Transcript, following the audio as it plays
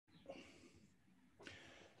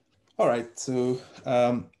All right, so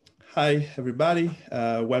hi everybody.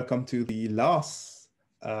 Welcome to the last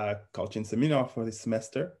coaching seminar for this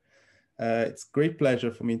semester. It's a great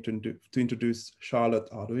pleasure for me to introduce Charlotte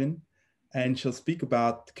Hardouin, and she'll speak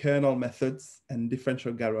about kernel methods and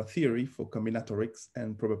differential Galois theory for combinatorics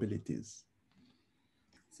and probabilities.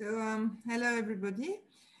 So hello everybody.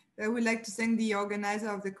 I would like to thank the organizer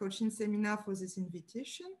of the coaching seminar for this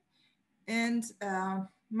invitation. And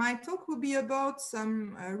my talk will be about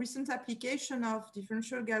some recent application of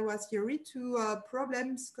differential Galois theory to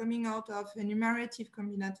problems coming out of enumerative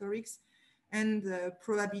combinatorics and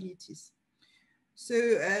probabilities. So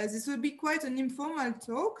this will be quite an informal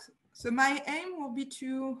talk. So my aim will be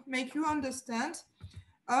to make you understand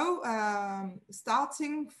how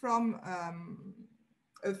starting from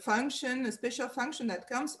a function, a special function that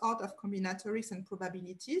comes out of combinatorics and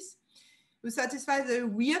probabilities, to satisfy the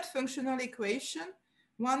weird functional equation,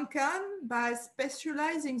 one can, by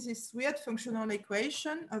specializing this weird functional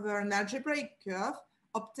equation over an algebraic curve,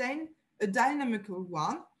 obtain a dynamical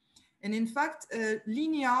one, and in fact, a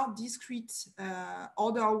linear discrete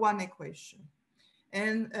order one equation.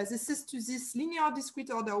 And this is to this linear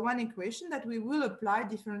discrete order one equation that we will apply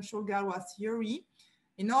differential Galois theory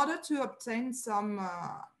in order to obtain some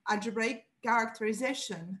algebraic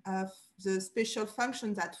characterization of the special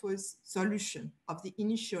function that was solution of the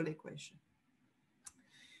initial equation.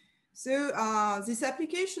 So these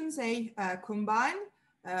applications, they combine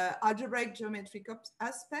algebraic geometric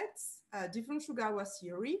aspects, differential Galois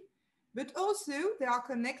theory, but also they are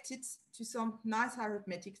connected to some nice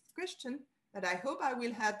arithmetic question that I hope I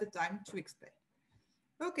will have the time to explain.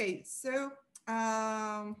 Okay, so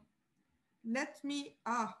let me,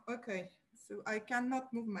 okay, so I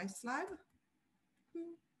cannot move my slide.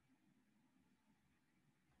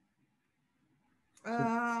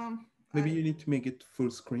 Maybe you need to make it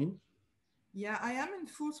full screen. Yeah, I am in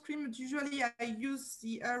full screen, but usually I use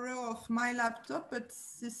the arrow of my laptop, but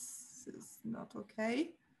this is not okay.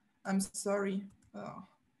 I'm sorry. Oh.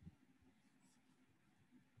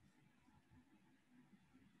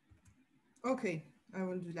 Okay, I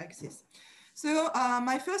will do like this. So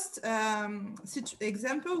my first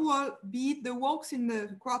example will be the walks in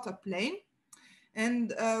the quarter plane.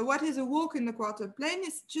 And what is a walk in the quarter plane?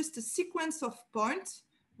 It's just a sequence of points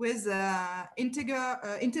with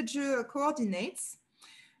integer coordinates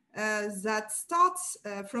that starts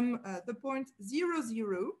from the point 0,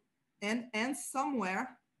 0 and ends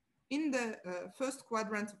somewhere in the first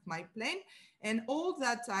quadrant of my plane. And all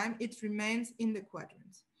that time, it remains in the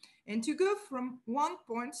quadrant. And to go from one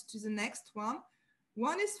point to the next one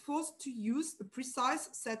is forced to use a precise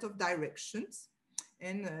set of directions.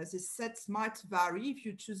 And this sets might vary if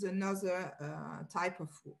you choose another type of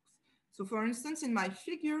walks. So for instance, in my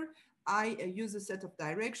figure, I use a set of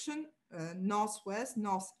direction, northwest,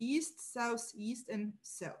 northeast, southeast, and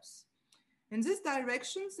south. And these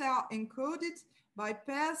directions are encoded by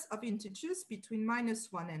pairs of integers between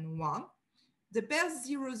 -1 and 1. The pair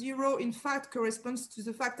 0, 0, in fact, corresponds to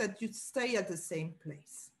the fact that you stay at the same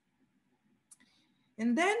place.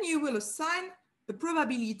 And then you will assign the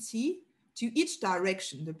probability to each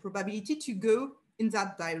direction, the probability to go in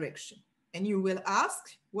that direction. And you will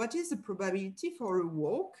ask, what is the probability for a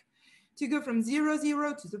walk to go from 0,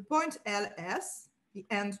 0 to the point LS, the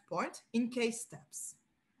end point, in k steps?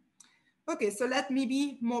 Okay, so let me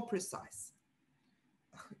be more precise.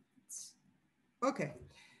 Okay,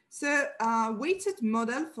 so a weighted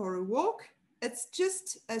model for a walk, it's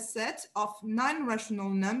just a set of 9 rational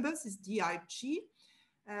numbers, is DIG,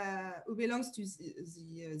 who belongs to the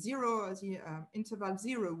interval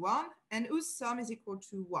 0, 1, and whose sum is equal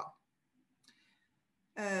to 1.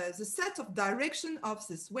 The set of direction of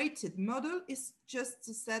this weighted model is just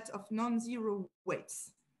the set of non-zero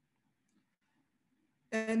weights.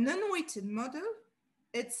 A non-weighted model,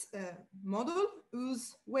 it's a model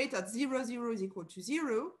whose weight at 0, 0 is equal to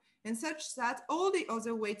 0, and such that all the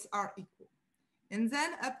other weights are equal. And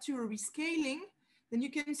then up to a rescaling, then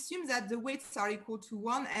you can assume that the weights are equal to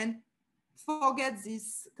 1 and forget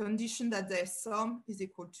this condition that their sum is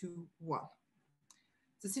equal to 1.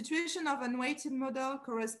 The situation of an unweighted model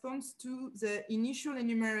corresponds to the initial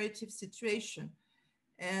enumerative situation.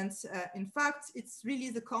 And in fact, it's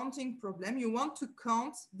really the counting problem. You want to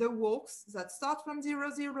count the walks that start from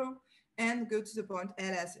 0, 0 and go to the point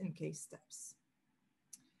LS in k steps.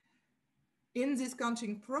 In this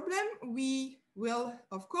counting problem, we will,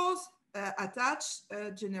 of course, attach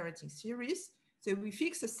a generating series. So we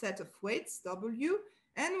fix a set of weights, W,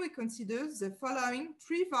 and we consider the following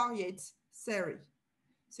trivariate series.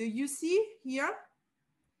 So you see here,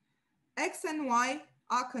 X and Y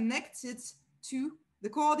are connected to the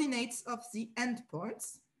coordinates of the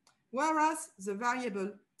endpoints. whereas the variable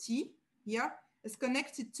t here is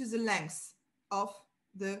connected to the length of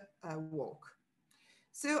the walk.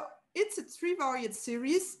 So it's a three-variate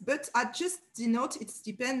series, but I just denote its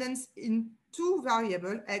dependence in two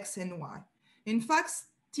variables, x and y. In fact,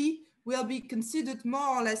 t will be considered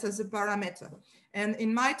more or less as a parameter. And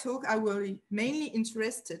in my talk, I will be mainly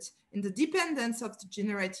interested in the dependence of the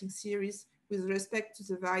generating series with respect to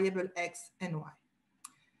the variable x and y.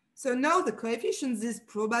 So now the coefficients, these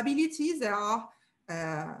probabilities, they are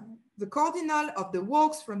the cardinal of the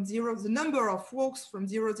walks from zero, the number of walks from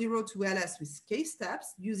 0, 0 to LS with k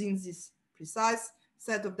steps using this precise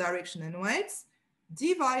set of direction and weights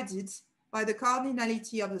divided by the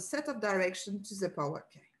cardinality of the set of direction to the power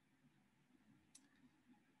k.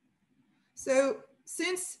 So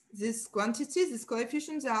since these quantities, these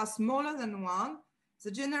coefficients are smaller than 1,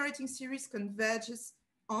 the generating series converges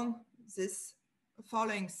on this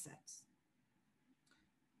following sets.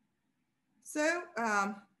 So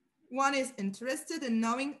one is interested in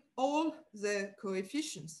knowing all the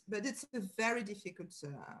coefficients, but it's a very difficult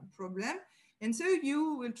problem. And so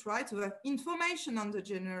you will try to have information on the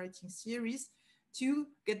generating series to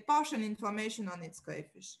get partial information on its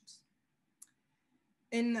coefficients.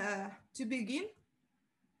 And to begin,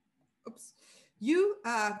 you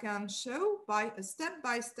can show by a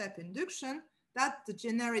step-by-step induction that the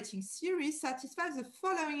generating series satisfies the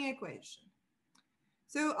following equation.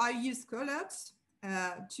 So I use colors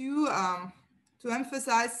to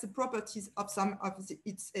emphasize the properties of some of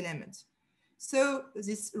its elements. So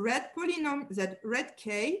this red polynomial, that red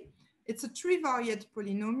k, it's a three-variate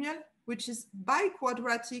polynomial which is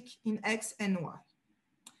biquadratic in x and y.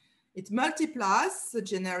 It multiplies the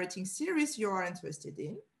generating series you are interested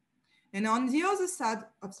in. And on the other side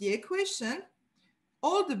of the equation,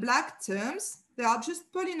 all the black terms, they are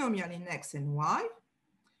just polynomial in x and y.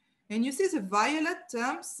 And you see the violet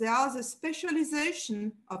terms, they are the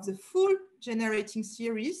specialization of the full generating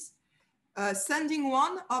series, sending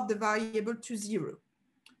one of the variable to 0.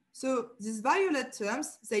 So these violet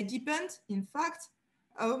terms, they depend, in fact,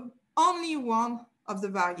 only one of the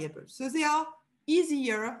variables. So they are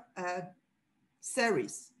easier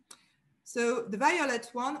series. So the violet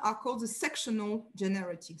one are called the sectional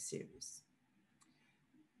generating series.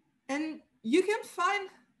 And you can find,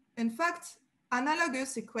 in fact,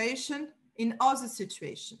 analogous equation in other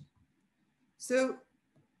situations. So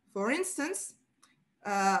for instance,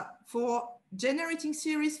 for generating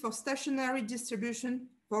series for stationary distribution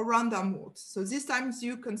for random walks. So this time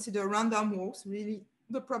you consider random walks, really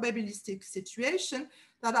the probabilistic situation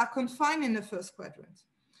that are confined in the first quadrant.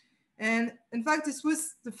 And in fact, this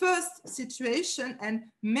was the first situation, and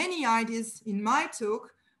many ideas in my talk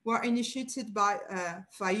were initiated by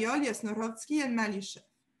Fayol, Jasnorodsky, and Malishev.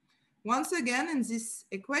 Once again, in this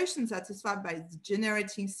equation satisfied by the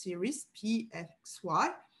generating series Pxy,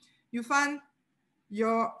 you find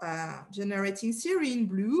your generating series in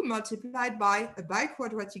blue multiplied by a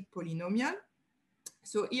biquadratic polynomial.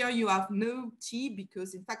 So here you have no t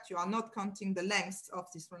because in fact you are not counting the length of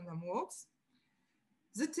these random walks.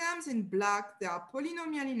 The terms in black, they are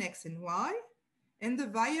polynomial in x and y, and the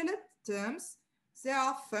violet terms, they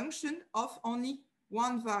are function of only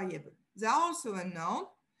one variable. They are also unknown,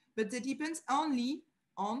 but they depend only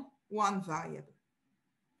on one variable.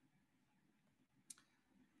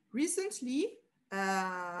 Recently,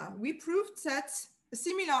 we proved that a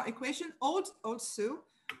similar equation holds also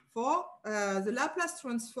for the Laplace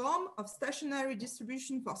transform of stationary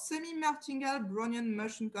distribution for semi-martingale Brownian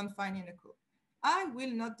motion confined in a cone. I will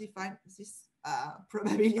not define this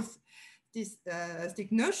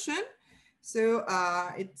probabilistic notion. So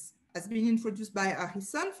it has been introduced by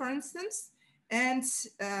Harrison, for instance, and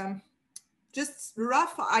just a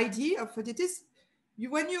rough idea of what it is.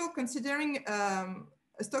 When you're considering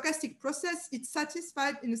a stochastic process, it's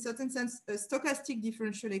satisfied in a certain sense a stochastic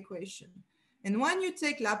differential equation. And when you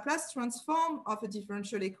take Laplace transform of a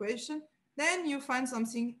differential equation, then you find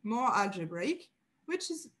something more algebraic,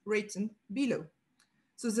 which is written below.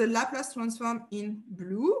 So the Laplace transform in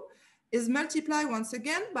blue is multiplied once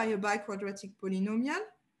again by a biquadratic polynomial.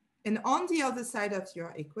 And on the other side of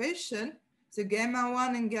your equation, the gamma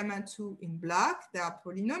 1 and gamma 2 in black, they are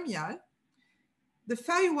polynomial. The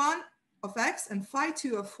phi 1 of x and phi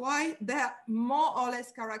 2 of y, they are more or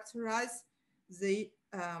less characterize the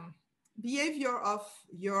behavior of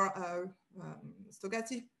your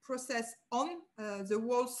stochastic process on the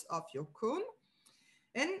walls of your cone.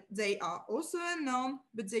 And they are also unknown,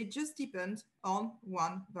 but they just depend on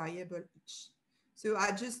one variable each. So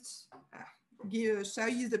I just show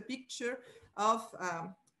you the picture of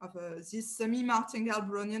this semi-martingale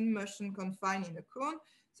Brownian motion confined in a cone.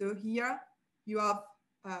 So here you have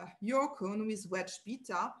your cone with wedge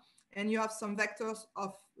beta, and you have some vectors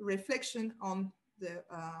of reflection on the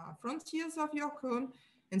frontiers of your cone,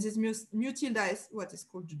 and this mu tilde is what is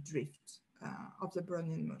called the drift of the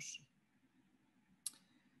Brownian motion.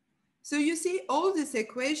 So you see all these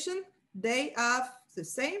equations, they have the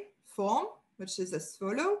same form, which is as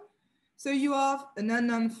follows. So you have an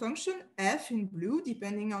unknown function, f in blue,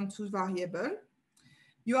 depending on two variables.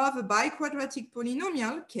 You have a biquadratic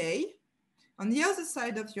polynomial, k. On the other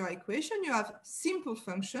side of your equation, you have simple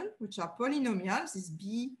functions, which are polynomials, this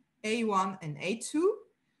b, a1, and a2.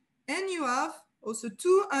 And you have also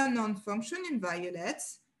two unknown functions in violet,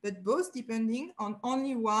 but both depending on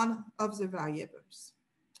only one of the variables.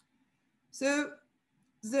 So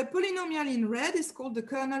the polynomial in red is called the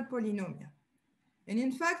kernel polynomial. And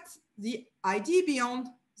in fact, the idea beyond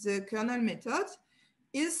the kernel method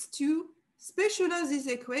is to specialize this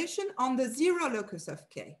equation on the zero locus of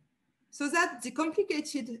k, so that the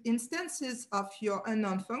complicated instances of your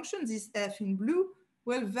unknown function, this f in blue,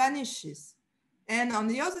 will vanishes. And on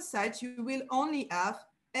the other side, you will only have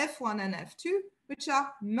f1 and f2, which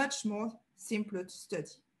are much more simpler to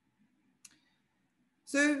study.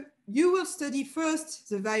 So you will study first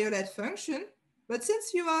the violet function, but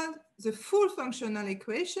since you have the full functional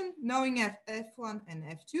equation, knowing f1 and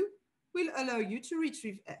f2 will allow you to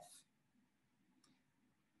retrieve f.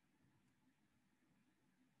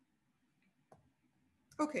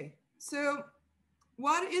 Okay, so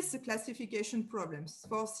what is the classification problems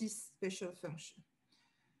for this special function?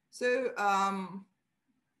 So,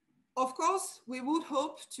 of course, we would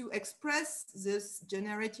hope to express this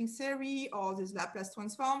generating theory or this Laplace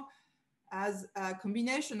transform as a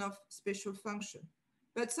combination of special functions,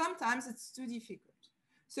 but sometimes it's too difficult.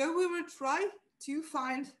 So we will try to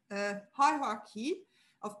find a hierarchy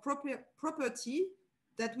of property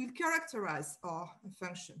that will characterize our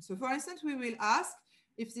function. So for instance, we will ask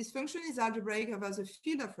if this function is algebraic over the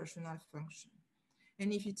field of rational function.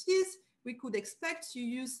 And if it is, we could expect to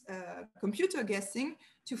use computer guessing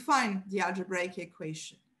to find the algebraic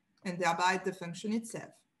equation and thereby the function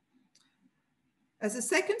itself. As a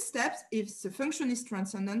second step, if the function is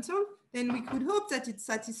transcendental, then we could hope that it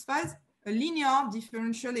satisfies a linear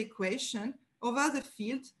differential equation over the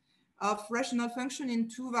field of rational function in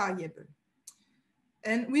two variables.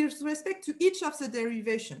 And with respect to each of the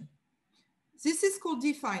derivation, this is called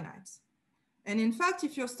d-finite. And in fact,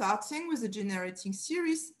 if you're starting with a generating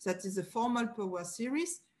series, that is a formal power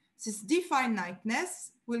series, this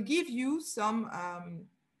d-finiteness will give you some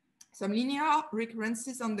linear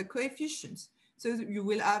recurrences on the coefficients. So you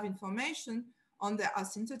will have information on the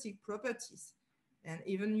asymptotic properties. And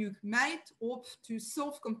even you might hope to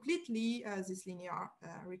solve completely these linear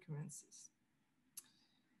recurrences.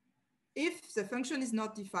 If the function is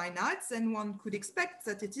not d-finite, then one could expect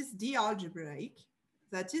that it is d-algebraic.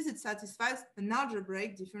 That is, it satisfies an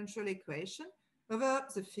algebraic differential equation over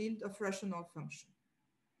the field of rational function.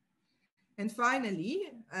 And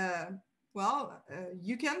finally,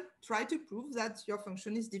 you can try to prove that your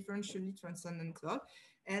function is differentially transcendental.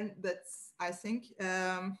 And that's, I think,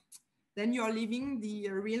 then you're leaving the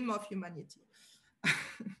realm of humanity.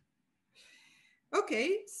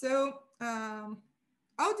 Okay, so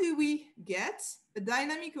how do we get a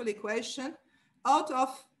dynamical equation out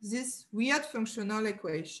of this weird functional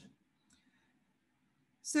equation?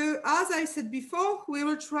 So as I said before, we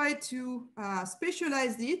will try to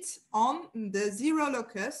specialize it on the zero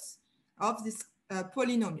locus of this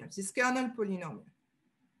polynomial, this kernel polynomial.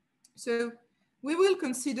 So we will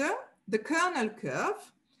consider the kernel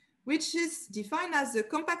curve, which is defined as the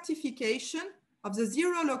compactification of the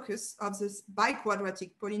zero locus of this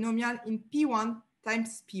biquadratic polynomial in P1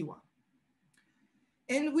 times P1.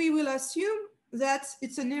 And we will assume that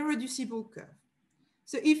it's an irreducible curve.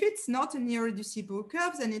 So if it's not an irreducible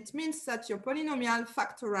curve, then it means that your polynomial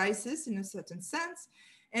factorizes in a certain sense,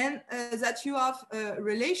 and that you have a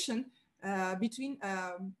relation between,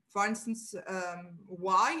 for instance,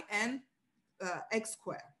 y and x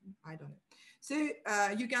squared. I don't know. So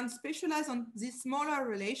you can specialize on this smaller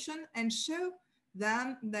relation and show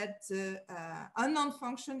then that the unknown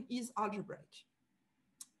function is algebraic.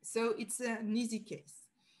 So it's an easy case.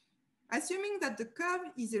 Assuming that the curve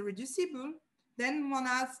is irreducible, then one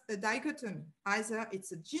has a dichotomy. Either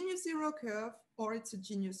it's a genus zero curve or it's a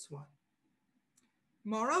genus one.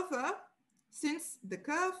 Moreover, since the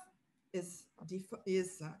curve is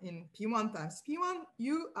in P1 times P1,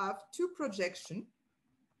 you have two projections,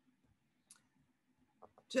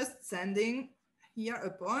 just sending here a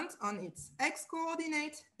point on its x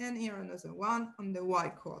coordinate and here another one on the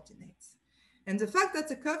y coordinates. And the fact that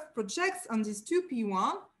the curve projects on these two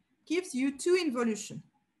P1 gives you two involutions.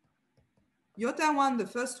 iota 1, the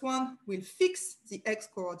first one, will fix the x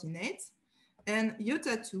coordinates, and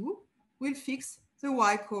iota 2 will fix the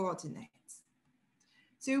y coordinates.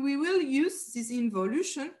 So we will use this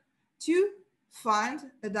involution to find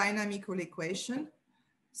a dynamical equation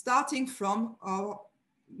starting from our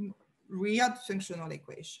real functional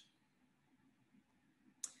equation.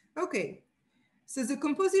 Okay, so the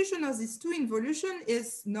composition of these two involutions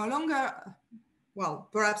is no longer, well,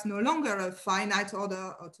 perhaps no longer a finite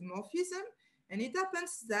order automorphism, and it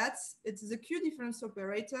happens that it's the Q difference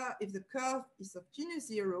operator if the curve is of genus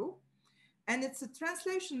 0, and it's a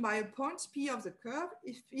translation by a point P of the curve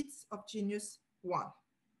if it's of genus 1.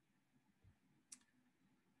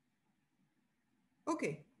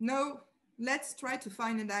 Okay, now let's try to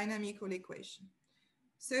find a dynamical equation.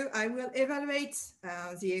 So I will evaluate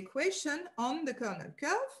the equation on the kernel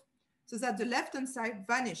curve so that the left-hand side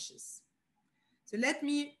vanishes. So let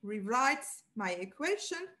me rewrite my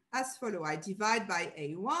equation as follows. I divide by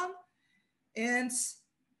A1, and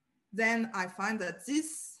then I find that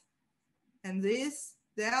this and this,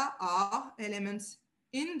 there are elements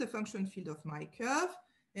in the function field of my curve,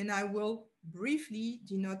 and I will briefly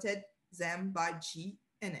denote them by G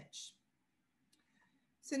and H.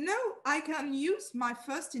 So now I can use my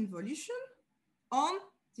first involution on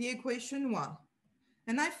the equation 1,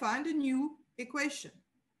 and I find a new equation.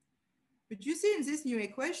 But you see in this new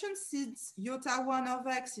equation, since iota 1 of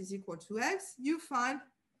x is equal to x, you find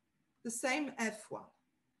the same F1.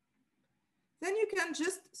 Then you can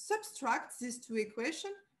just subtract these two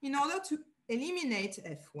equations in order to eliminate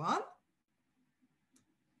F1.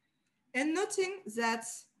 And noting that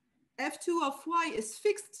F2 of y is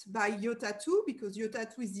fixed by iota 2, because iota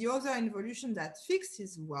 2 is the other involution that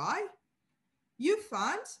fixes y, you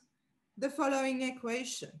find the following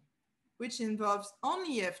equation, which involves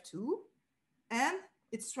only F2, and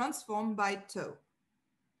it's transformed by tau.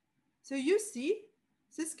 So you see,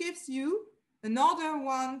 this gives you an order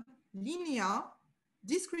 1 linear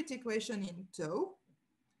discrete equation in tau,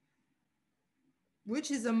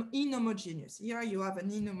 which is inhomogeneous. Here you have an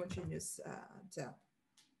inhomogeneous term.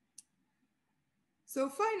 So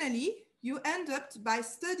finally, you end up by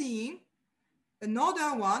studying an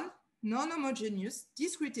order 1 non-homogeneous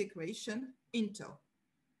discrete equation in tau.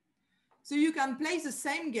 So you can play the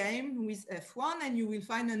same game with F1 and you will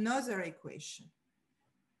find another equation.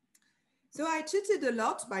 So I cheated a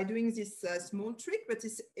lot by doing this small trick, but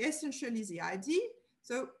it's essentially the idea.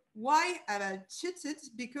 So why have I cheated?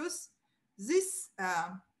 Because this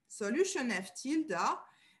solution F tilde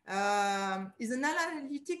is an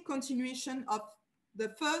analytic continuation of the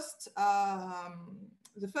first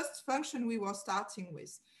function we were starting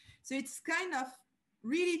with. So it's kind of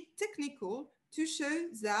really technical to show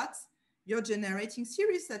that your generating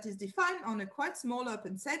series that is defined on a quite small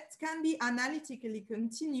open set can be analytically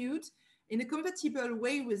continued in a compatible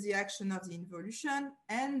way with the action of the involution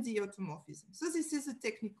and the automorphism. So this is a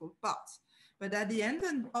technical part. But at the end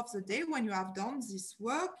of the day, when you have done this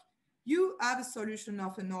work, you have a solution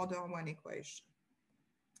of an order 1 equation.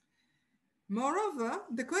 Moreover,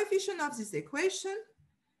 the coefficient of this equation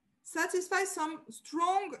satisfies some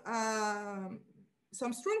strong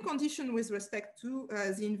condition with respect to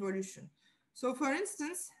the involution. So for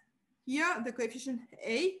instance, here the coefficient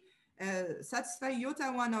A satisfies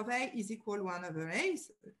iota 1 of A is equal 1 over A.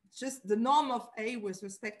 So just the norm of A with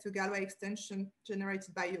respect to Galois extension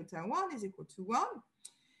generated by iota 1 is equal to 1.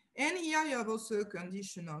 And here you have also a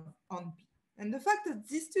condition on P. And the fact that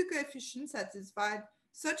these two coefficients satisfy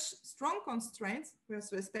such strong constraints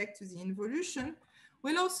with respect to the involution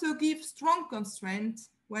will also give strong constraints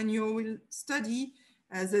when you will study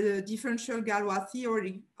the differential Galois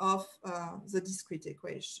theory of the discrete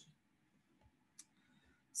equation.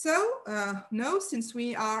 So now, since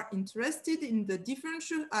we are interested in the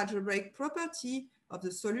differential algebraic property of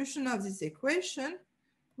the solution of this equation,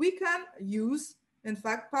 we can use, in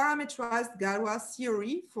fact, parametrized Galois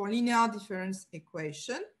theory for linear difference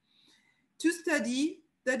equation to study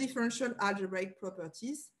the differential algebraic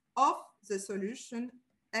properties of the solution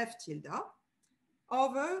F tilde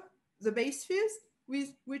over the base field,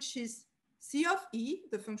 which is C of E,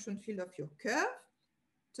 the function field of your curve,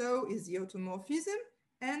 tau is the automorphism,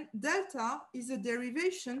 and delta is a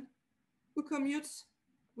derivation who commutes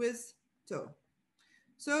with tau.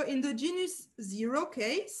 So in the genus 0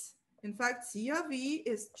 case, in fact, C of E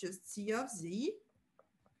is just C of Z,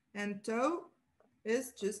 and tau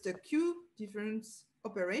is just a Q difference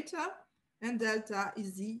operator, and delta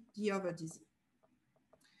is Z d over dz.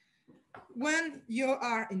 When you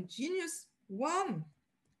are in genus 1,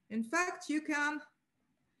 in fact, you can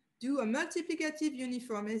do a multiplicative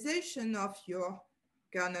uniformization of your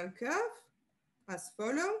kernel curve as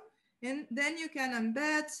follows. And then you can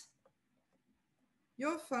embed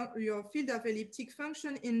your field of elliptic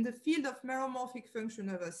function in the field of meromorphic function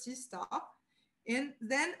over C star. And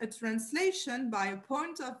then a translation by a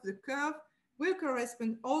point of the curve will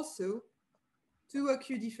correspond also to a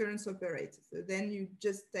Q difference operator. So then you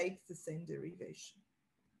just take the same derivation.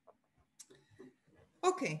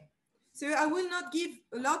 Okay, so I will not give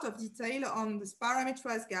a lot of detail on this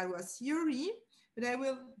parameterized Galois theory, but I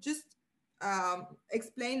will just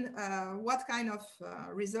explain what kind of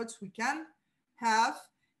results we can have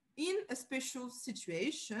in a special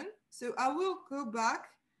situation. So I will go back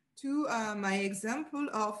to my example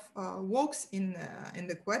of walks in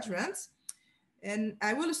the quadrants. And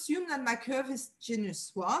I will assume that my curve is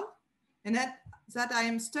genus 1 and that I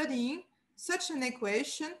am studying such an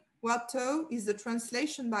equation where tau is the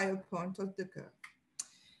translation by a point of the curve.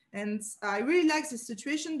 And I really like this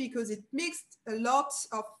situation because it mixed a lot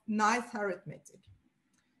of nice arithmetic.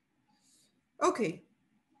 Okay,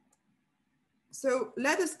 so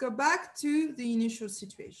let us go back to the initial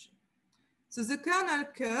situation. So the kernel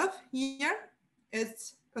curve here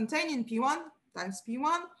is contained in P1 times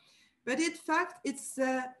P1, but in fact, it's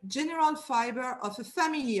a general fiber of a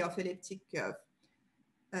family of elliptic curve,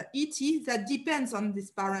 ET, that depends on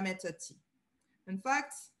this parameter T. In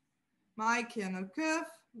fact, my kernel curve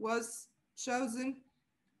was chosen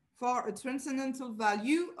for a transcendental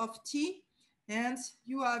value of T, and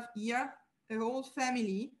you have here a whole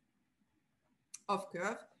family of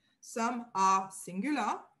curve. Some are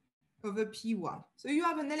singular over P1. So you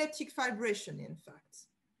have an elliptic fibration, in fact.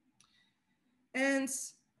 And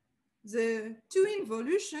the two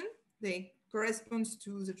involution, they correspond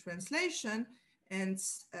to the translation and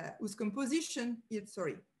whose composition is,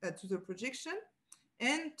 to the projection.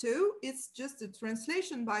 And two, it's just a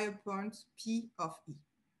translation by a point P of E.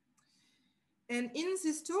 And in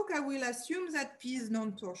this talk, I will assume that P is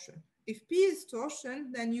non-torsion. If P is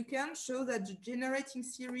torsion, then you can show that the generating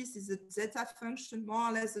series is a zeta function, more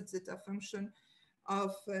or less a zeta function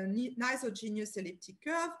of an isogenous elliptic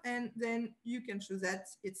curve, and then you can show that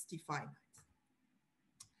it's definite.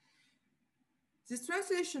 This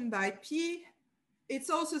translation by P, it's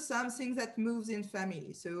also something that moves in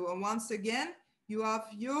family. So once again, you have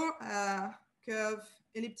your curve,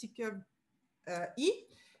 elliptic curve E,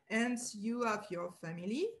 and you have your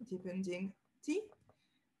family depending T.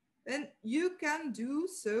 Then you can do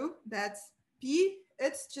so that P,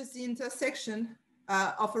 it's just the intersection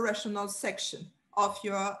of a rational section of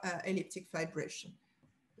your elliptic fibration,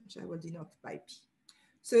 which I will denote by P.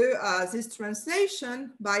 So this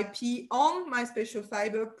translation by P on my special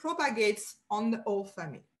fiber propagates on the whole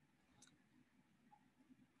family.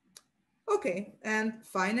 Okay, and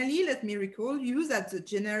finally, let me recall you that the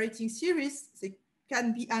generating series, they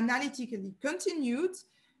can be analytically continued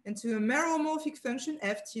into a meromorphic function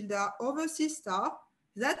f tilde over C star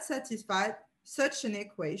that satisfies such an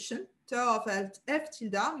equation, tau of f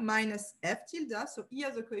tilde minus f tilde. So here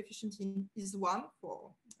the coefficient is 1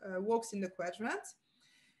 for walks in the quadrant,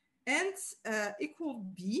 and equal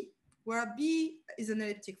B, where B is an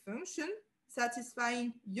elliptic function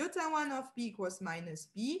satisfying iota 1 of B equals minus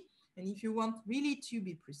B. And if you want really to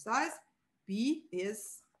be precise, B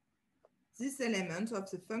is this element of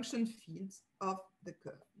the function field of the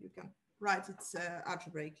curve. You can write it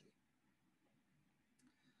algebraically.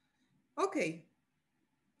 Okay,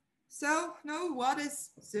 so now what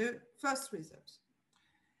is the first result?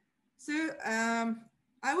 So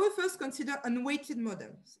I will first consider unweighted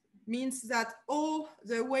models. Means that all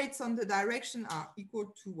the weights on the direction are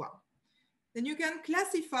equal to 1. Then you can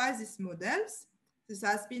classify these models. This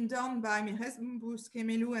has been done by Bruce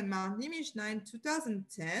Kemelu and Marnimishna in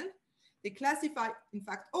 2010. They classify, in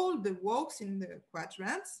fact, all the walks in the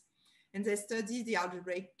quadrants, and they study the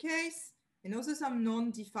algebraic case and also some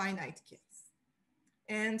non-definite case.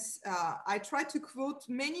 And I try to quote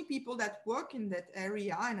many people that work in that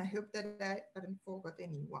area, and I hope that I haven't forgot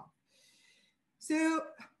anyone. So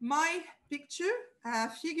my picture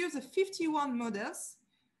figures the 51 models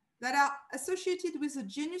that are associated with a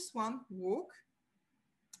genus 1 walk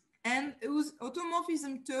and whose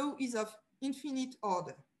automorphism tau is of infinite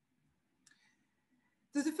order.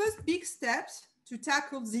 So the first big steps to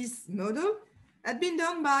tackle this model had been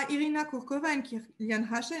done by Irina Kurkova and Kilian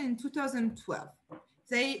Hachel in 2012.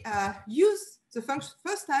 They used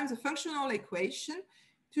first time the functional equation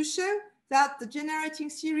to show that the generating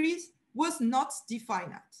series was not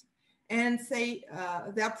definite. And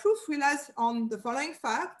their proof relies on the following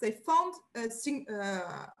fact. They found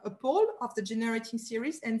a pole of the generating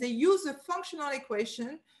series, and they use a functional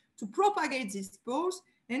equation to propagate these poles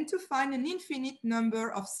and to find an infinite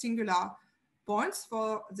number of singular points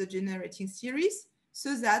for the generating series.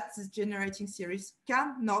 so that the generating series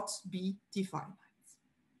cannot be defined.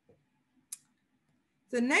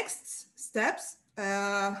 The next steps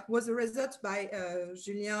was a result by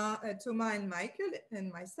Julien, Thomas, and Michael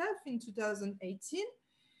and myself in 2018.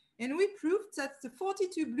 And we proved that the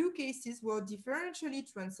 42 blue cases were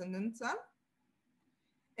differentially transcendental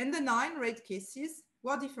and the 9 red cases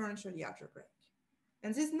were differentially algebraic.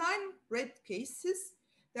 And these 9 red cases,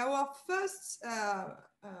 they were first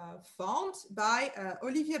found by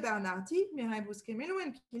Olivier Bernardi, Mireille Busquemelo,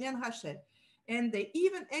 and Kilian Rachel. And they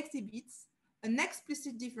even exhibit an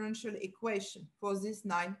explicit differential equation for these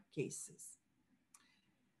 9 cases.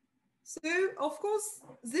 So, of course,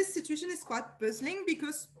 this situation is quite puzzling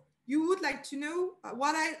because you would like to know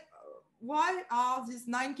why are these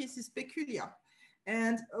 9 cases peculiar?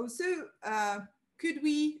 And also, could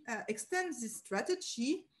we extend this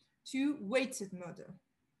strategy to weighted model?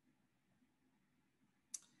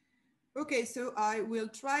 Okay, so I will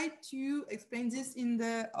try to explain this in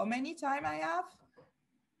the, how many time I have?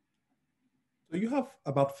 So you have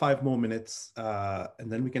about 5 more minutes,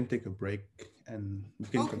 and then we can take a break and we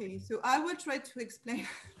can continue. So I will try to explain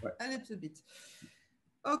a little bit.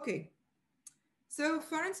 Okay. So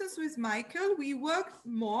for instance, with Michael, we worked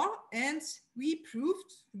more and we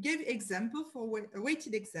proved, gave example for a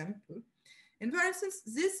weighted example. And for instance,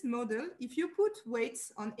 this model, if you put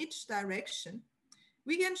weights on each direction,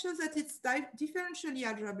 we can show that it's differentially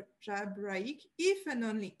algebraic if and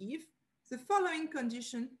only if the following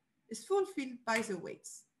condition is fulfilled by the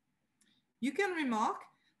weights. You can remark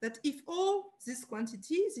that if all these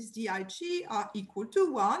quantities, this DIG, are equal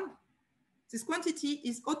to 1, this quantity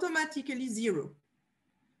is automatically 0.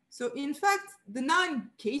 So in fact, the 9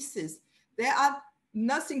 cases, there are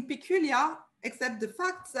nothing peculiar except the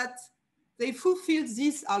fact that they fulfill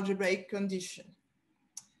this algebraic condition.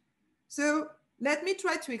 So let me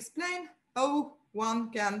try to explain how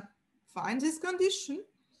one can find this condition.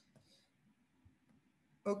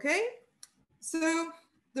 Okay, so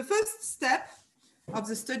the first step of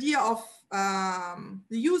the study of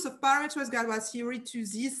the use of parameterized Galois theory to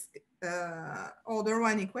this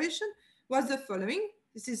Hardouin equation was the following.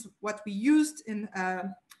 This is what we used in,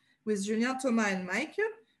 with Julien, Thomas, and Michael.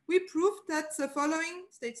 We proved that the following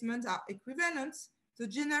statements are equivalent. The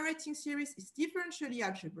generating series is differentially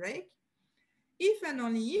algebraic if and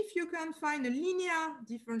only if you can find a linear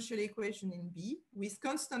differential equation in B with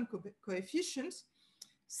constant coefficients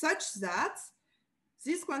such that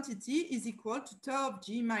this quantity is equal to tau of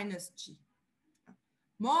G minus G.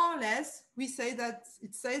 More or less, we say that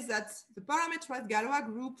it says that the parameterized Galois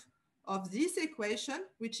group of this equation,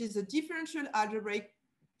 which is a differential algebraic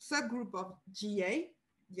subgroup of GA,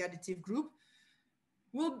 the additive group,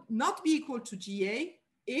 will not be equal to GA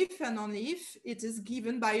if and only if it is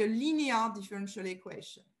given by a linear differential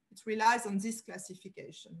equation. It relies on this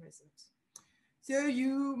classification result. So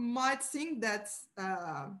you might think that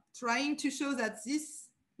trying to show that this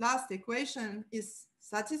last equation is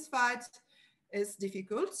satisfied is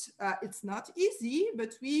difficult. It's not easy,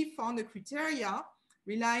 but we found a criteria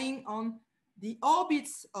relying on the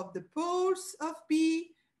orbits of the poles of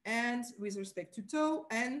B and with respect to tau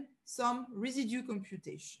and some residue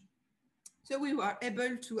computation. So we were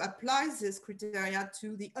able to apply this criteria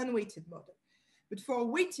to the unweighted model. But for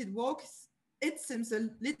weighted work, it seems a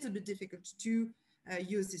little bit difficult to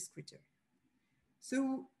use this criteria.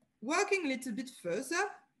 So working a little bit further,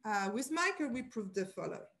 with Michael, we proved the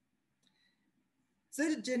following.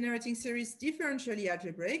 The generating series differentially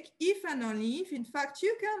algebraic if and only if, in fact,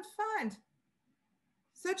 you can find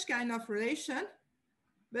such kind of relation,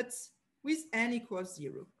 but with n equals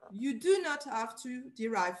 0. You do not have to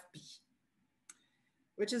derive B,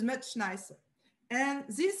 which is much nicer. And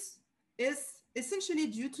this is essentially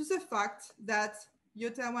due to the fact that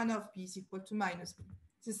iota 1 of B is equal to minus B.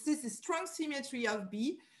 This is a strong symmetry of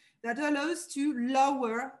B that allows to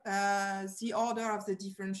lower the order of the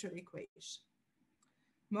differential equation.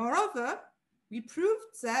 Moreover, we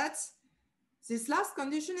proved that this last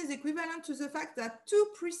condition is equivalent to the fact that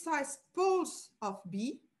 2 precise poles of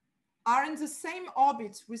B are in the same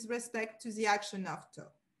orbit with respect to the action of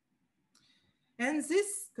tau. And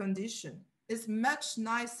this condition is much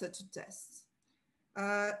nicer to test.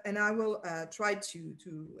 And I will try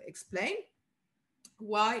to explain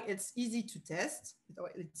why it's easy to test.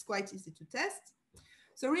 It's quite easy to test.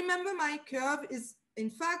 So remember, my curve is in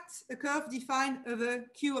fact a curve defined over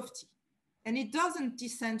Q of t, and it doesn't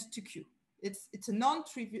descend to Q. It's a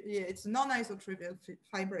non-isotrivial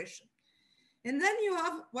fibration. And then you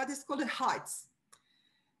have what is called a height.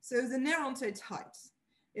 So the Nérontate height.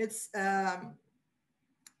 It's a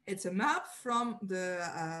map from the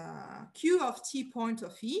Q of t point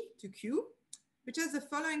of E to Q which has the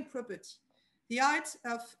following property. The height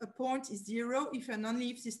of a point is 0 if and only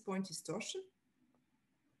if this point is torsion.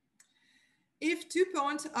 If two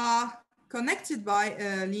points are connected by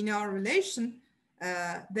a linear relation,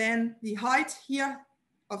 then the height here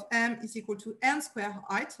of m is equal to n square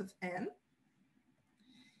height of n.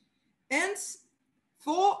 And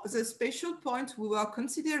for the spatial point we were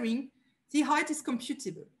considering, the height is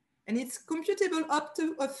computable. And it's computable up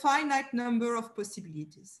to a finite number of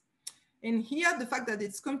possibilities. And here, the fact that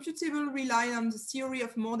it's computable relies on the theory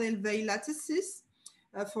of Mordell-Weil lattices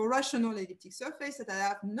for rational elliptic surface that I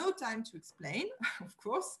have no time to explain, of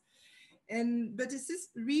course. But this is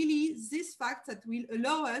really this fact that will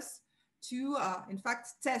allow us to, in fact,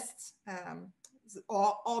 test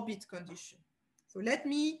our orbit condition. So let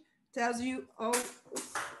me tell you how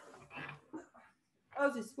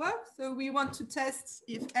this works. So we want to test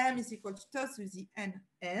if m is equal to tau to the n.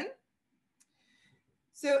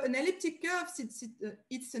 So an elliptic curve, since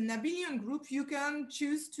it's an abelian group, you can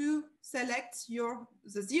choose to select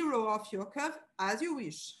the zero of your curve as you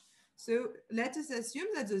wish. So let us assume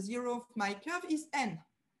that the zero of my curve is n.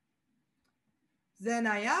 Then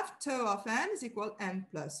I have tau of n is equal n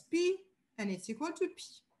plus p, and it's equal to p.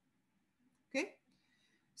 Okay?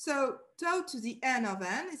 So tau to the n of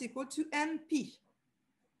n is equal to np.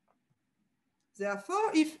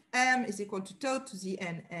 Therefore, if m is equal to tau to the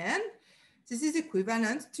nn, this is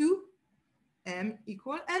equivalent to m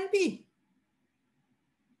equal np.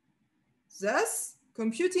 Thus,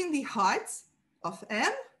 computing the height of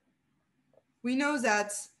m, we know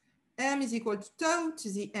that m is equal to tau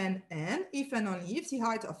to the nn if and only if the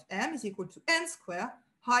height of m is equal to n square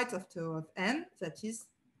height of tau of n, that is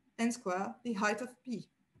n square the height of p.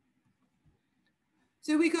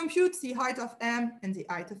 So we compute the height of m and the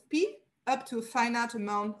height of p up to a finite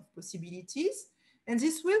amount of possibilities, and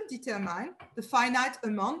this will determine the finite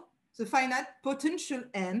amount, the finite potential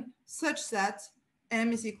n, such that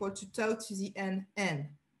m is equal to tau to the nn.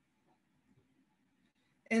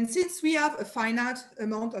 And since we have a finite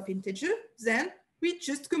amount of integer, then we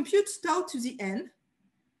just compute tau to the n,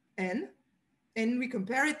 and we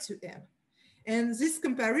compare it to m. And this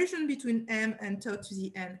comparison between m and tau to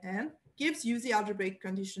the nn gives you the algebraic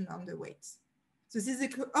condition on the weights. So this is a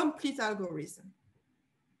complete algorithm.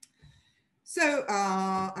 So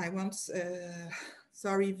I went,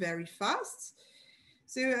 sorry, very fast.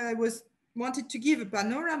 So I wanted to give a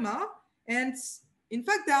panorama, and in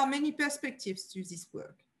fact, there are many perspectives to this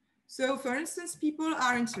work. So for instance, people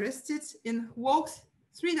are interested in walks,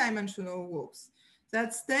 three-dimensional walks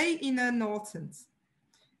that stay in a Norton.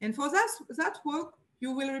 And for that work,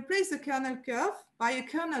 you will replace the kernel curve by a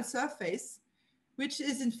kernel surface, which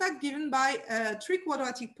is in fact given by a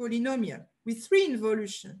three-quadratic polynomial with three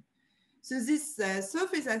involution. So these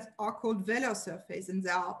surfaces are called Veller surface, and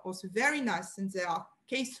they are also very nice, and they are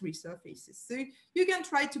K3 surfaces. So you can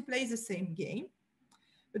try to play the same game,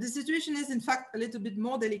 but the situation is in fact a little bit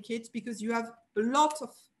more delicate because you have a lot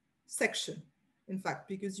of section, in fact,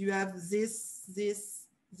 because you have this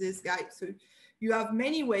guy. So you have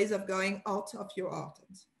many ways of going out of your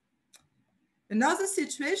orthons. Another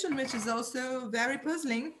situation, which is also very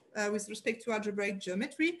puzzling with respect to algebraic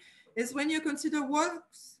geometry, is when you consider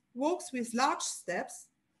walks with large steps.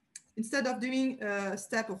 Instead of doing a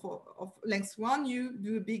step of length 1, you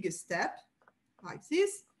do a bigger step like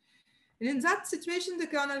this. And in that situation, the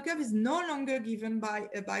kernel curve is no longer given by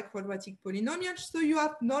a biquadratic polynomial, so you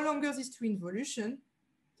have no longer this two involution.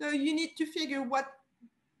 So you need to figure what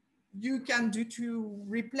you can do to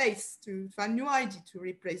replace, to find new idea to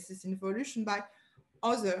replace this involution by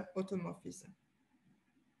other automorphism.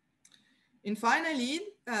 And finally,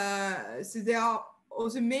 so there are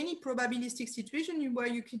also many probabilistic situations where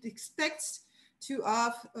you could expect to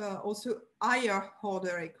have also higher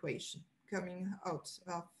order equation coming out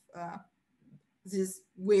of this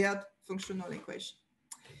weird functional equation.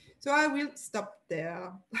 So I will stop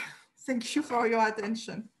there. Thank you for your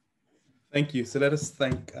attention. Thank you. So let us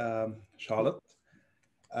thank Charlotte.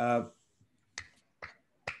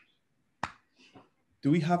 Do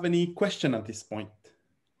we have any question at this point?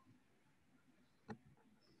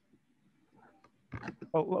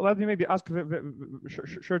 Well, let me maybe ask a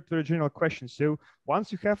short general question. So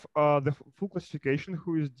once you have the full classification,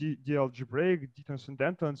 who is the algebraic, the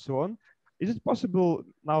transcendental, and so on, is it possible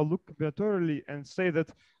now look combinatorially and say that,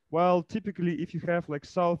 well, typically if you have like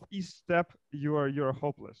southeast step, you're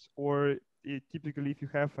hopeless, or typically if you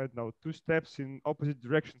have, I don't know, two steps in opposite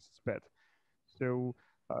directions, it's bad. So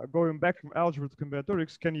going back from algebra to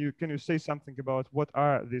combinatorics, can you say something about what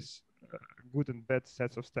are these good and bad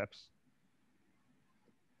sets of steps?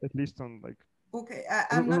 At least on like okay,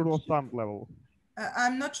 rule of thumb level.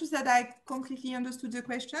 I'm not sure that I completely understood the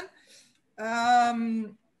question.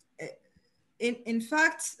 In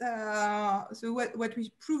fact, so what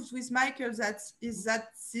we proved with Michael is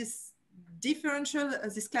that this differential,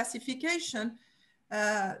 this classification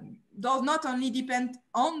does not only depend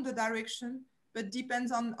on the direction, but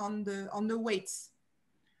depends on the weights.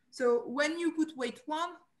 So when you put weight 1,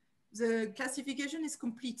 the classification is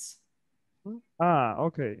complete. Ah,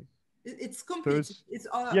 okay. It's complete. So it's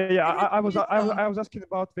yeah. I was done. asking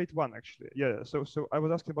about weight 1 actually. Yeah. So I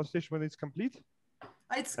was asking about station when it's complete.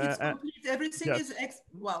 It's complete. Everything yes. is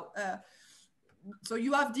well. So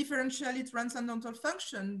you have differential transcendental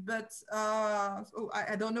function, but so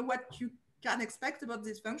I don't know what you can expect about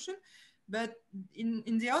this function. But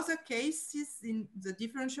in the other cases, in the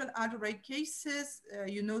differential algebraic cases,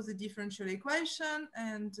 you know the differential equation,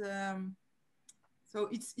 and so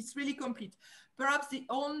it's really complete. Perhaps the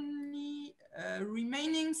only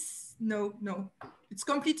remaining, no, it's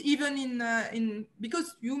complete even in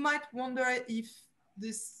because you might wonder if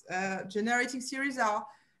this generating series are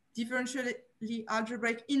differentially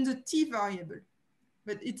algebraic in the t variable,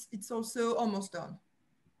 but it's also almost done.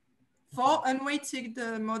 For unweighted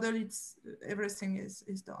model, it's everything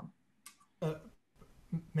is done.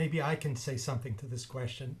 Maybe I can say something to this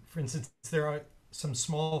question. For instance, there are some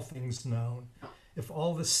small things known. If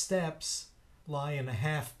all the steps lie in a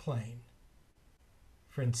half plane,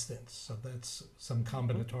 for instance, so that's some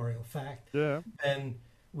combinatorial fact, then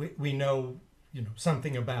we know,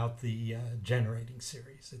 something about the generating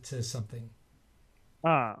series. It says something.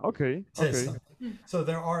 Ah, okay. It says something. So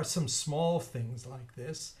there are some small things like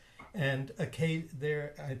this, and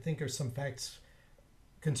there I think are some facts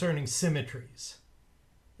concerning symmetries.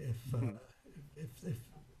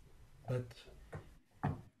 But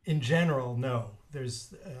in general, no.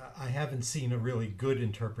 There's I haven't seen a really good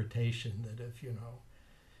interpretation that if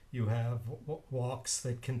you have walks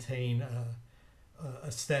that contain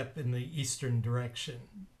a step in the eastern direction,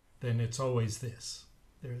 then it's always this.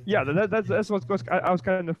 That's what I was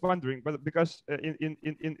kind of wondering, but because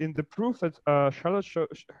in the proof that Charlotte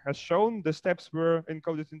has shown, the steps were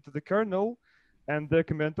encoded into the kernel, and the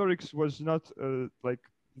combinatorics was not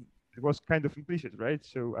it was kind of implicit, right?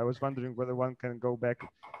 So I was wondering whether one can go back,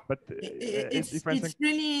 but it's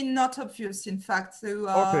really not obvious, in fact. So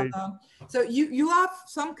so you have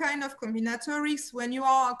some kind of combinatorics when you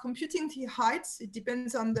are computing the heights. It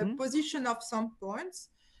depends on the position of some points.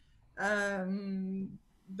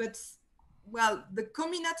 But well, the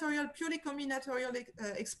purely combinatorial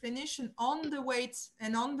explanation on the weight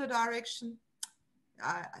and on the direction,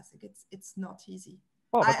 I think it's not easy.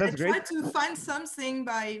 Oh, but I that's great. tried to find something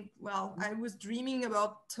I was dreaming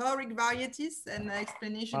about toric varieties and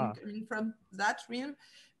explanation coming from that realm,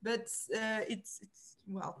 but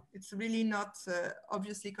it's really not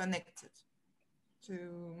obviously connected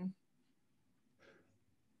to.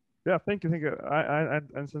 Yeah, thank you. I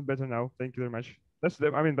understand better now. Thank you very much. But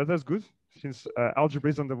that's good since algebra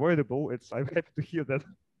is unavoidable. I'm happy to hear that.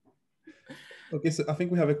 Okay, so I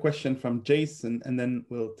think we have a question from Jason, and then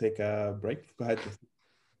we'll take a break. Go ahead, Jason.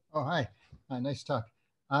 Oh, hi. Nice talk.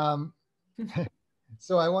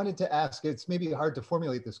 So I wanted to ask, it's maybe hard to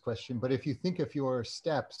formulate this question, but if you think of your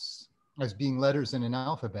steps as being letters in an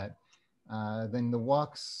alphabet, then the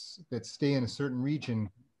walks that stay in a certain region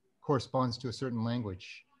corresponds to a certain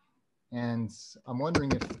language. And I'm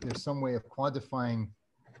wondering if there's some way of quantifying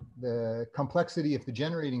the complexity of the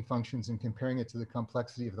generating functions and comparing it to the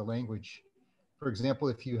complexity of the language. For example,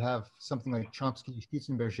 if you have something like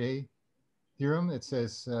Chomsky-Schutzenberger theorem, it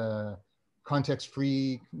says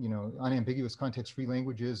context-free, unambiguous context-free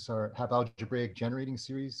languages have algebraic generating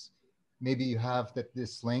series. Maybe you have that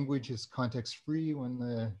this language is context-free when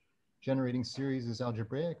the generating series is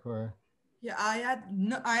algebraic, or? Yeah, I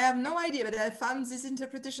have no idea, but I found this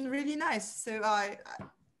interpretation really nice. So I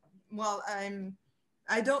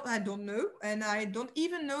don't know, and I don't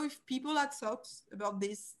even know if people had thought about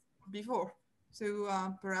this before. So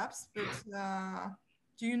perhaps, but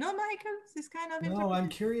do you know, Michael, this kind of interpretation? No, I'm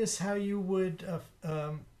curious how you would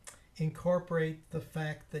incorporate the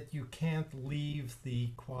fact that you can't leave the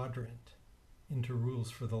quadrant into rules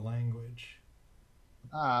for the language.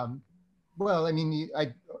 Well, I mean,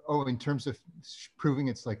 in terms of proving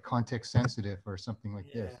it's like context sensitive or something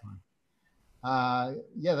like this.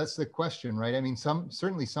 Yeah, that's the question, right? I mean,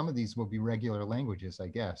 certainly some of these will be regular languages, I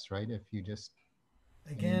guess, right? If you just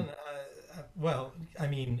again, well, I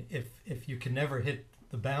mean, if you can never hit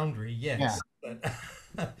the boundary, yes,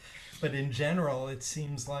 but in general, it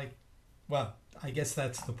seems like, well, I guess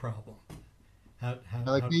that's the problem.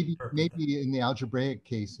 Maybe in the algebraic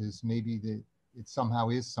cases, maybe it somehow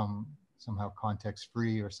is somehow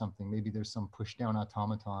context-free or something. Maybe there's some push-down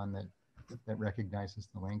automaton that recognizes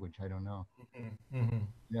the language. I don't know. Yeah,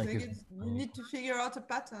 Like you need to figure out a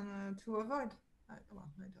pattern to avoid. I don't.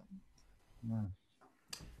 Yeah.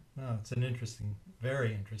 No, it's an interesting,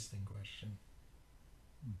 very interesting question.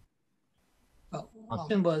 Well, the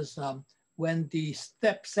question was when the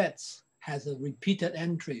step sets has a repeated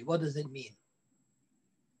entry, what does it mean?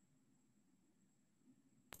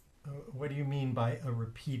 What do you mean by a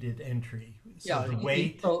repeated entry? So Yeah,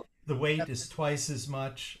 the weight is twice as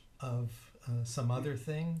much of some other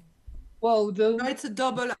thing? Well, No, it's a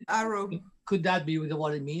double arrow. Could that be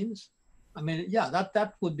what it means? I mean, yeah,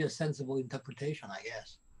 that would be a sensible interpretation, I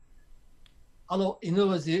guess. Although, in other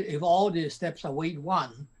words, if all the steps are weight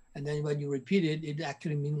 1, and then when you repeat it, it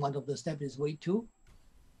actually means one of the steps is weight 2?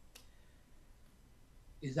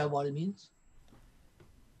 Is that what it means?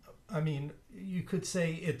 I mean, you could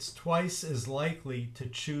say it's twice as likely to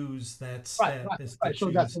choose that step as to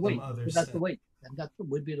choose that's the weight. some other That's step. the weight, and that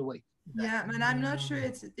would be the weight. Yeah, but I'm not sure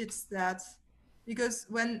it's that, because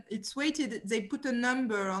when it's weighted, they put a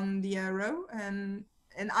number on the arrow, and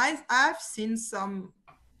I've seen some,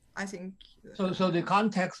 I think. So the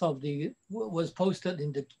context of was posted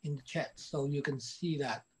in the chat, so you can see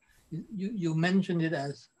that. You mentioned it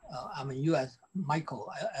as I mean, you as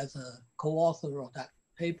Michael as a co-author of that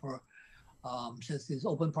paper says it's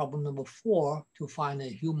open problem number 4 to find a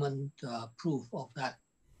human proof of that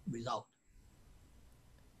result.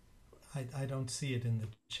 I don't see it in the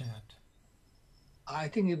chat. I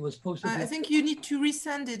think it was posted. I think you need to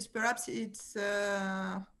resend it. Perhaps it's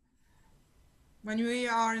when we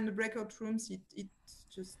are in the breakout rooms, it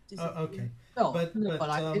just disappears. Okay. No, but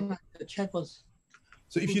I think the chat was.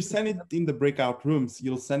 So if you send it in the breakout rooms,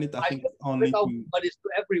 you'll send it, I think, only to... But it's to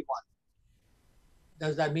everyone.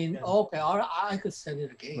 Does that mean, Yeah. okay, I could send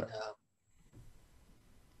it again. Right.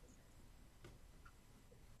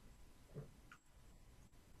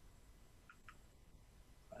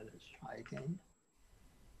 Let's try again.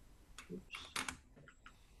 Oops.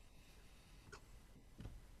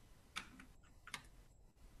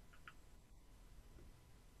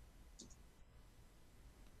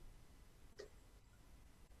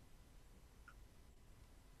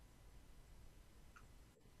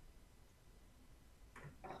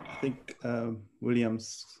 I think William's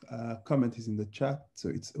comment is in the chat, so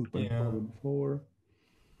it's open problem 4.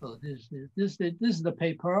 So this is the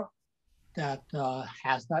paper that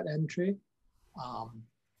has that entry.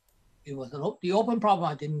 It was the open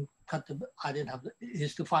problem. I didn't have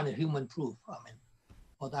is to find a human proof. I mean,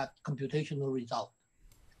 for that computational result.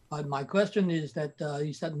 But my question is that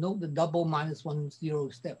you said note the double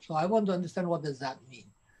 -1 step. So I want to understand what does that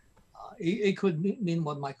mean. It could mean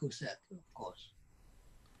what Michael said, of course,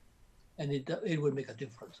 and it would make a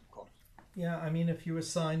difference, of course. Yeah, I mean, if you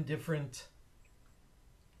assign different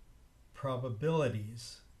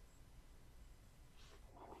probabilities.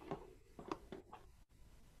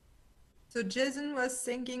 So Jason was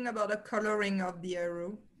thinking about a coloring of the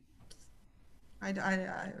arrow.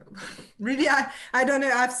 I really I don't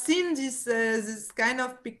know. I've seen this kind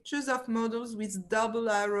of pictures of models with double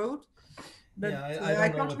arrows, but yeah, I don't know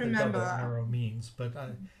can't what remember. the double arrow means, but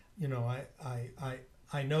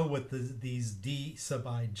I know what these d sub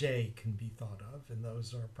ij can be thought of, and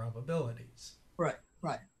those are probabilities. Right.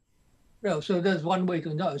 No, so there's one way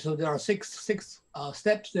to know. So there are six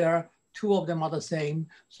steps there. 2 of them are the same.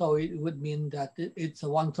 So it would mean that it's a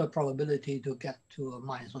 1/3 probability to get to a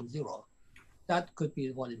 -1/0. That could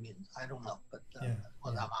be what it means. I don't know, but that's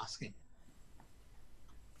what I'm asking.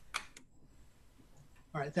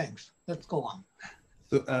 All right, thanks. Let's go on.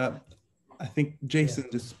 So I think Jason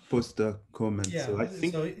just posted a comment. Yeah, so I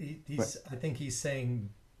think I think he's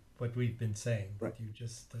saying what we've been saying. Right. But you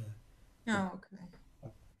just. Oh, okay.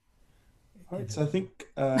 All right, so I think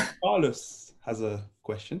Carlos has a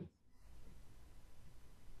question.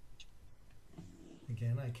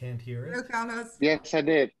 Again, I can't hear it. Hello, Carlos. Yes, I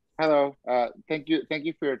did. Hello. Thank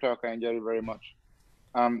you for your talk. I enjoyed it very much.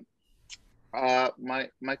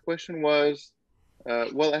 My question was,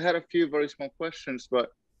 well, I had a few very small questions, but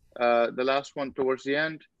the last one towards the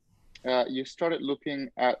end, you started looking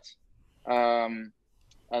at the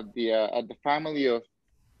family of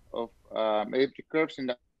elliptic curves in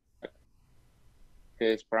that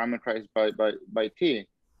case parameterized by t,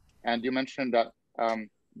 and you mentioned that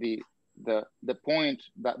the point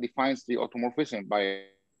that defines the automorphism by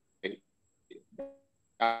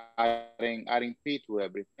adding p to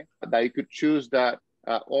everything, that you could choose that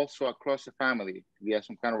also across the family via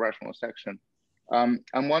some kind of rational section.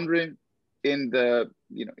 I'm wondering, in the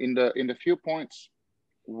few points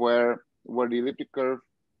where the elliptic curve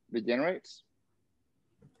degenerates,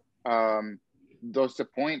 does the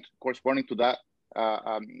point corresponding to that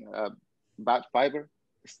bad fiber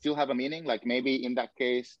still have a meaning? Like maybe in that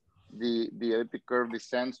case, the elliptic curve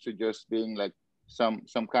descends to just being like some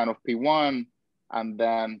kind of P1, and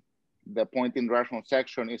then the point in rational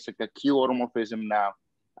section is like a Q automorphism now.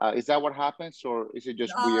 Is that what happens, or is it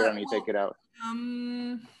just weird and you take it out?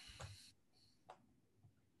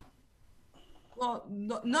 Well,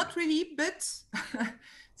 not really, but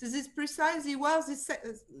this is precisely where this,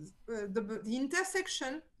 the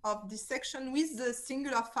intersection of this section with the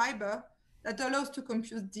singular fiber that allows to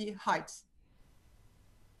compute the height.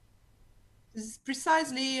 This is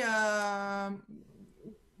precisely, all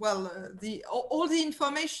the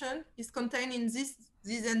information is contained in this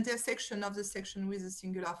intersection of the section with the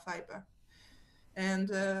singular fiber. And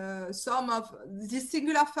some of these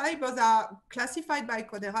singular fibers are classified by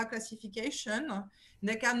Codera classification.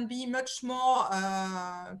 They can be much more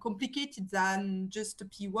complicated than just a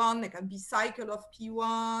P1. They can be cycle of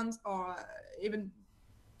P1s or even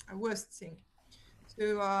a worse thing.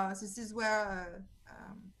 So this is where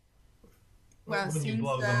when you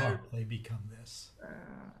blow them up, they become this.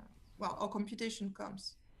 Our computation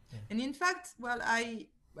comes. Yeah. And in fact, I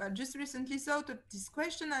just recently thought of this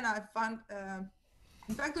question, and I found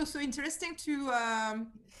in fact also interesting to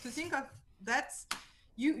think of that.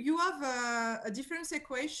 You have a difference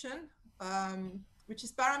equation which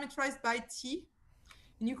is parameterized by t,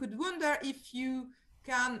 and you could wonder if you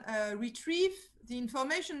can retrieve the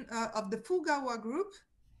information of the full Galois group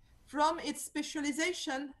from its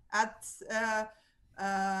specialization at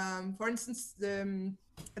for instance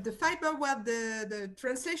the fiber where the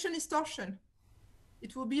translation is torsion.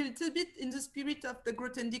 It will be a little bit in the spirit of the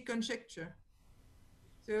Grothendieck conjecture.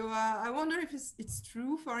 So I wonder if it's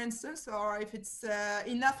true, for instance, or if it's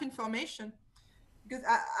enough information. Because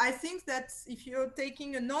I think that if you're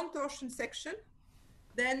taking a non-torsion section,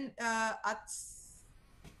 then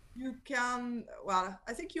you can,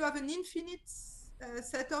 I think you have an infinite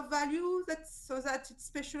set of values so that it's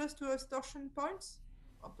specialized to a torsion point.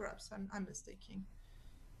 Or perhaps I'm mistaken.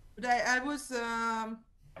 But I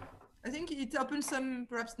think it opens some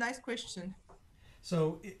perhaps nice question.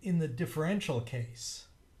 So in the differential case,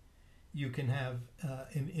 you can have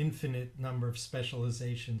an infinite number of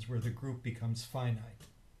specializations where the group becomes finite.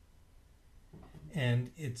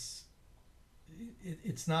 And it's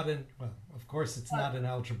not of course it's not an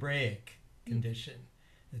algebraic condition.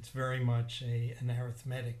 It's very much an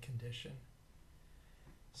arithmetic condition.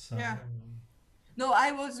 So yeah. No,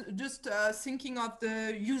 I was just thinking of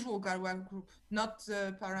the usual Galois group, not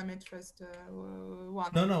the parameterized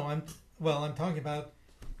one. No, I'm talking about,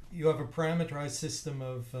 you have a parameterized system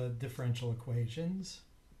of differential equations.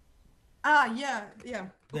 Yeah. Then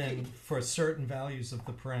okay. for certain values of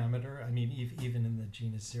the parameter, I mean, even in the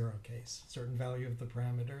genus 0 case, certain value of the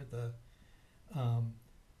parameter,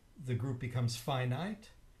 the group becomes finite,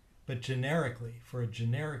 but generically, for a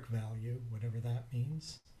generic value, whatever that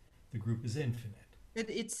means, the group is infinite.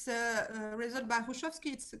 It's a result by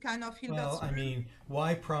Hrushevsky. It's a kind of Hilbert's Well, I mean,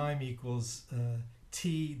 y prime equals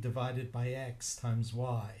t divided by x times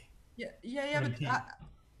y. Yeah, but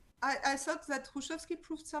I thought that Hrushevsky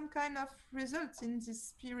proved some kind of results in this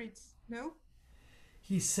spirit, no?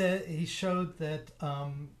 He showed that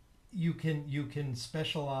you can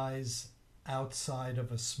specialize outside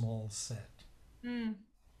of a small set.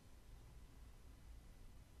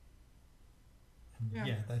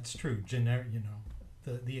 Yeah, that's true. Generic,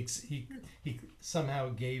 he somehow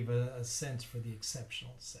gave a sense for the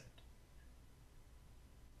exceptional set.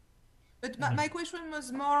 But my question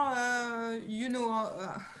was more,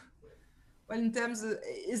 in terms of,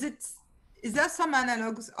 is there some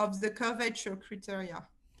analogs of the curvature criteria?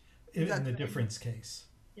 In the difference case?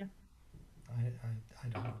 Yeah. I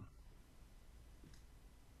don't know.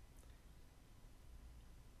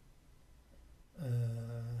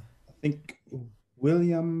 I think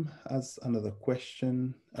William has another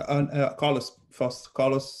question. Carlos first.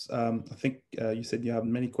 Carlos, I think you said you have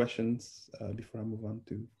many questions before I move on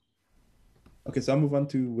to. Okay, so I'll move on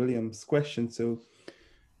to William's question. So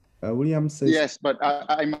William says. Yes, but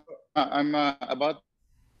I'm about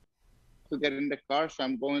to get in the car, so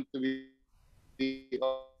I'm going to be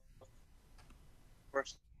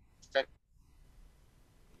first.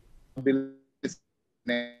 We're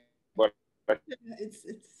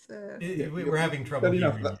having trouble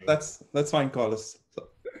hearing you. That's fine, Carlos. So.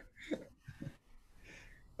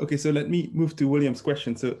 Okay, so let me move to William's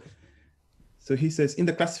question. So he says, in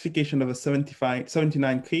the classification of the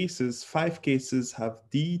 79 cases, 5 cases have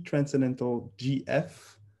D transcendental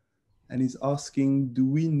GF, and he's asking, do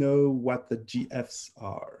we know what the GFs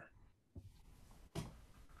are?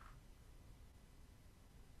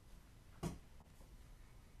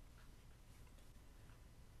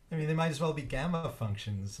 I mean, they might as well be gamma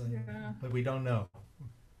functions, but we don't know.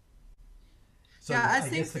 So Yeah, I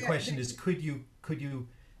guess the question is, could you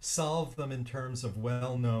solve them in terms of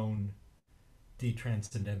well-known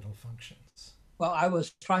d-transcendental functions? Well, I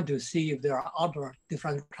was trying to see if there are other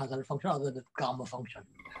different transcendental functions other than gamma function.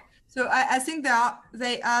 So I think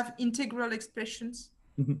they have integral expressions.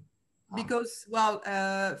 Because, well,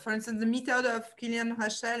 for instance, the method of Kilian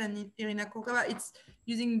Rachel and Irina Kurkova, it's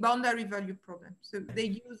using boundary value problem. So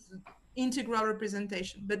they use integral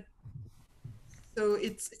representation, but so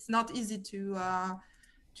it's not easy to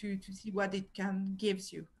see what it can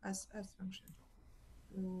gives you as function.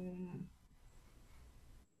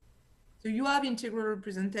 So you have integral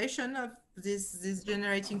representation of this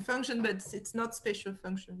generating function, but it's not special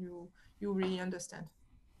function. You really understand.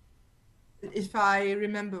 If I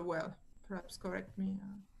remember well. Perhaps correct me.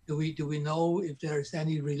 Do we know if there is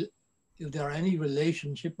any if there are any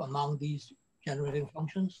relationship among these generating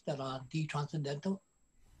functions that are d-transcendental?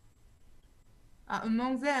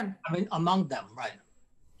 Among them? I mean, among them, right?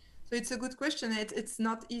 So it's a good question. It's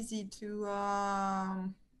not easy to.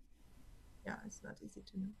 Yeah, it's not easy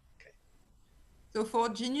to know. Okay. So for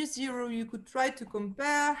genus 0, you could try to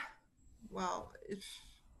compare. Well,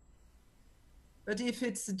 but if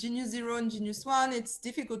it's genus 0 and genus 1, it's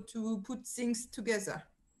difficult to put things together.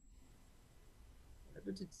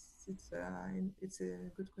 But it's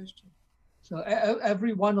a good question. So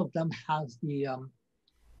every one of them has the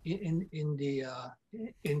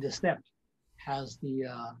in the step has the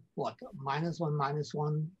what -1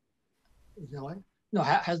 -1, is that right? No,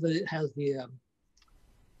 has the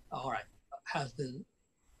all right, has the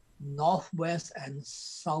northwest and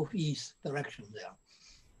southeast direction there.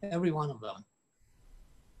 Every one of them.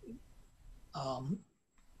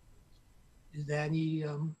 Is there any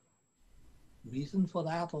reason for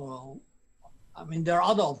that, or I mean, there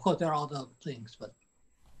are of course there are other things, but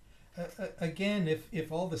again,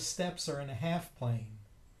 if all the steps are in a half plane,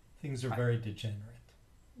 things are very degenerate.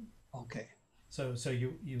 Okay. So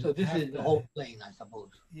you so this is the whole plane, I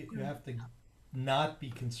suppose. You have to not be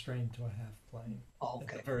constrained to a half plane.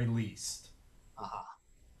 Okay. At the very least.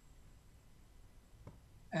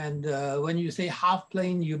 And when you say half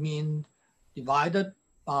plane, you mean divided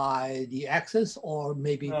by the axis, or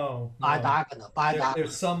maybe diagonal?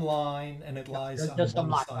 There's some line, and it lies on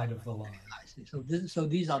one side of the line. I see. So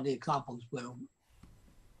these are the examples where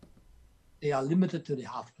they are limited to the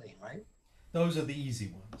half plane, right? Those are the easy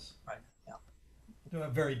ones. Right. Yeah. There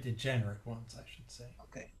are very degenerate ones, I should say.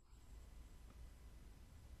 Okay.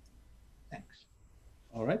 Thanks.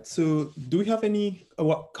 All right. So do we have any?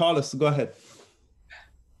 Carlos, go ahead.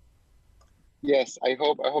 Yes, I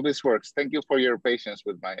hope this works. Thank you for your patience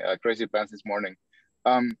with my crazy plans this morning.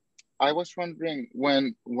 I was wondering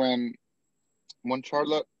when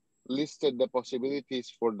Charlotte listed the possibilities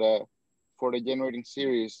for the generating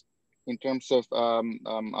series in terms of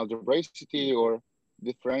algebraicity or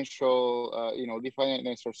differential,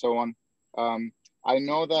 definiteness or so on. I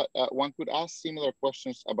know that one could ask similar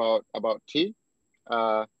questions about T,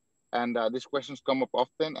 and these questions come up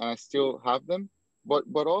often, and I still have them.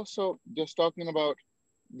 But also just talking about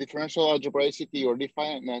differential algebraicity or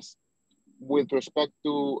definiteness with respect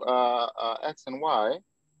to X and Y,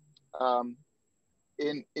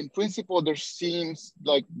 in principle, there seems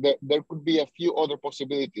like there could be a few other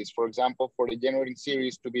possibilities. For example, for the generating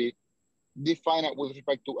series to be definite with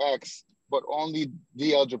respect to X, but only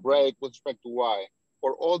de-algebraic with respect to Y,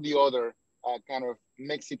 or all the other kind of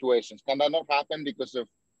mixed situations. Can that not happen because of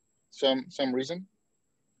some reason?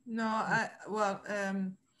 No,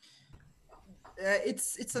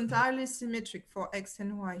 it's entirely symmetric for X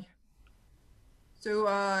and Y. So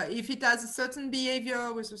if it has a certain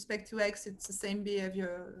behavior with respect to X, it's the same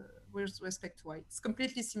behavior with respect to Y. It's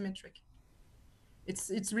completely symmetric.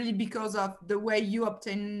 It's really because of the way you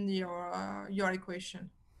obtain your equation,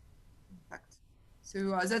 in fact. So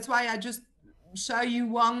that's why I just show you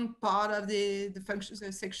one part of the function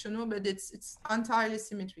sectional, but it's entirely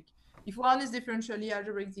symmetric. If one is differentially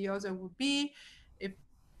algebraic, the other would be. If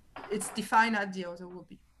it's definite, the other will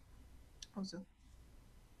be also.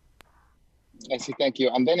 I see, thank you.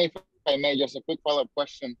 And then if I may, just a quick follow-up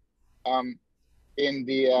question. In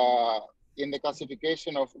the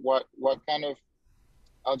classification of what kind of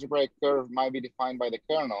algebraic curve might be defined by the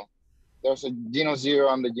kernel, there's a genus 0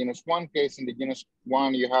 and the genus 1 case. In the genus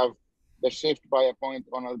 1, you have the shift by a point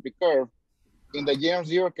on a big curve. In the genus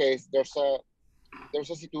 0 case, there's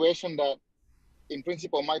a situation that in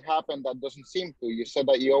principle might happen that doesn't seem to. You said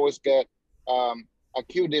that you always get a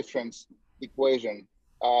Q difference equation.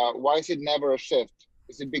 Why is it never a shift?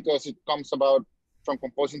 Is it because it comes about from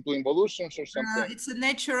composing to involutions or something? It's the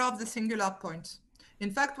nature of the singular point.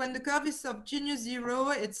 In fact, when the curve is of genus 0,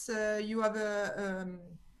 it's you have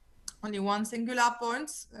only one singular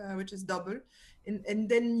point, which is double, and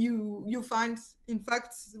then you find, in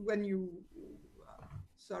fact, when you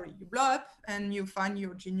you blow up and you find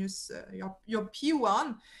your genus, your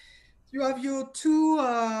P1, you have your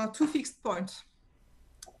two fixed points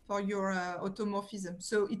for your automorphism.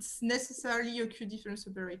 So it's necessarily a Q difference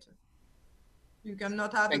operator. You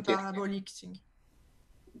cannot have a parabolic thing.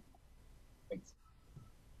 Thanks.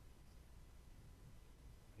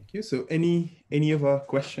 Thank you. So any other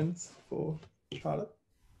questions for Charlotte?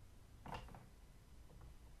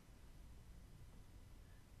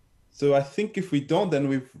 So I think if we don't, then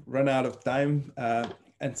we've run out of time.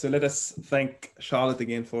 And so let us thank Charlotte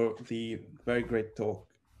again for the very great talk.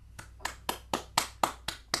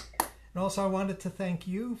 And also I wanted to thank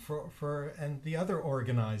you for and the other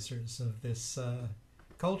organizers of this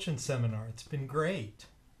Colchin seminar. It's been great,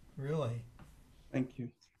 really. Thank you.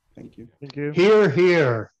 Thank you. Thank you. Hear,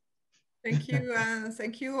 hear. Thank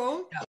you all.